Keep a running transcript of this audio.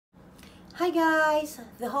Hi guys!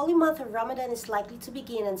 The holy month of Ramadan is likely to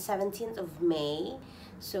begin on 17th of May,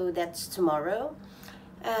 so that's tomorrow.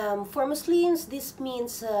 For Muslims, this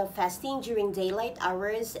means fasting during daylight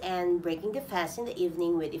hours and breaking the fast in the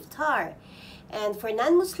evening with iftar. And for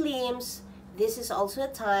non-Muslims, this is also a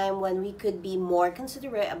time when we could be more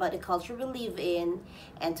considerate about the culture we live in,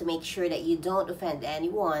 and to make sure that you don't offend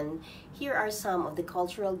anyone, here are some of the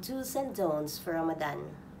cultural do's and don'ts for Ramadan.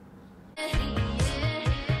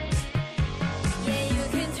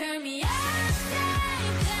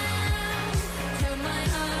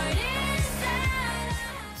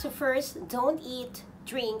 So first, don't eat,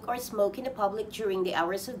 drink, or smoke in the public during the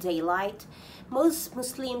hours of daylight. Most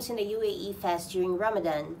Muslims in the UAE fast during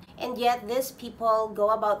Ramadan, and yet these people go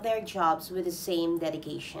about their jobs with the same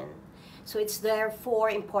dedication. So it's therefore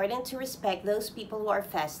important to respect those people who are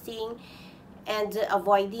fasting and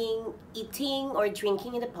avoiding eating or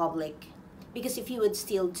drinking in the public. Because if you would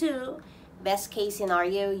still do, best case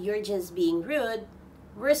scenario, you're just being rude.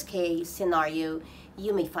 Worst case scenario,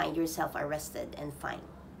 you may find yourself arrested and fined.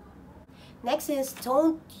 Next is,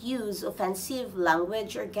 don't use offensive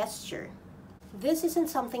language or gesture. This isn't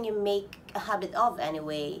something you make a habit of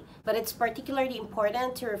anyway, but it's particularly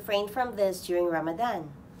important to refrain from this during Ramadan.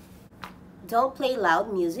 Don't play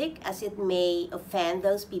loud music, as it may offend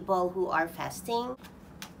those people who are fasting.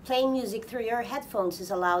 Playing music through your headphones is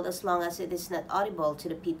allowed as long as it is not audible to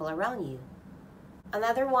the people around you.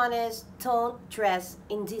 Another one is, don't dress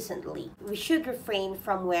indecently. We should refrain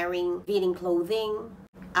from wearing fitting clothing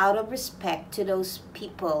out of respect to those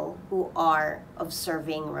people who are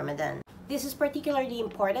observing Ramadan. This is particularly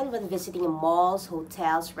important when visiting malls,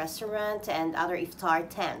 hotels, restaurants, and other iftar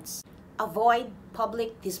tents. Avoid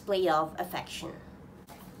public display of affection.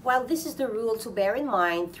 While this is the rule to bear in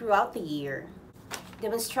mind throughout the year,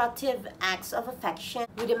 demonstrative acts of affection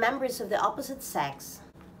with the members of the opposite sex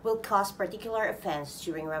will cause particular offense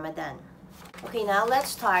during Ramadan. Okay, now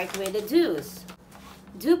let's start with the do's.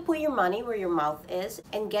 Do put your money where your mouth is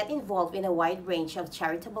and get involved in a wide range of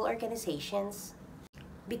charitable organizations.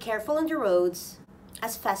 Be careful on the roads,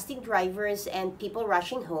 as fasting drivers and people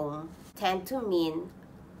rushing home tend to mean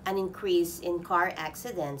an increase in car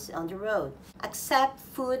accidents on the road. Accept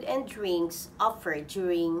food and drinks offered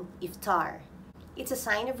during iftar. It's a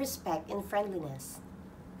sign of respect and friendliness.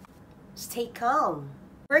 Stay calm.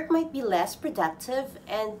 Work might be less productive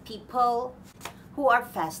and people who are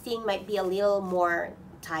fasting might be a little more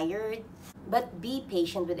tired, but be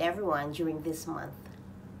patient with everyone during this month.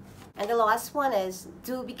 And the last one is,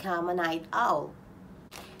 do become a night owl.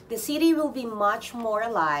 The city will be much more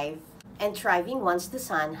alive and thriving once the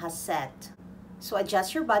sun has set. So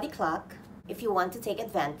adjust your body clock if you want to take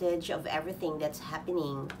advantage of everything that's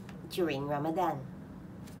happening during Ramadan.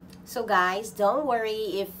 So guys, don't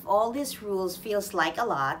worry if all these rules feels like a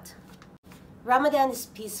lot. Ramadan is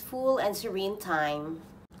peaceful and serene time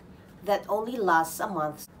that only lasts a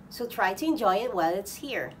month. So try to enjoy it while it's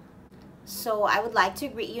here. So I would like to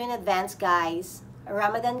greet you in advance, guys.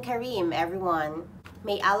 Ramadan Kareem, everyone.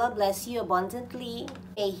 May Allah bless you abundantly.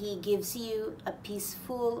 May He gives you a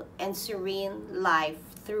peaceful and serene life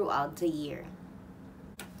throughout the year.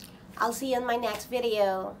 I'll see you in my next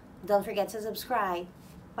video. Don't forget to subscribe.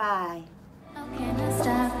 Bye. Okay.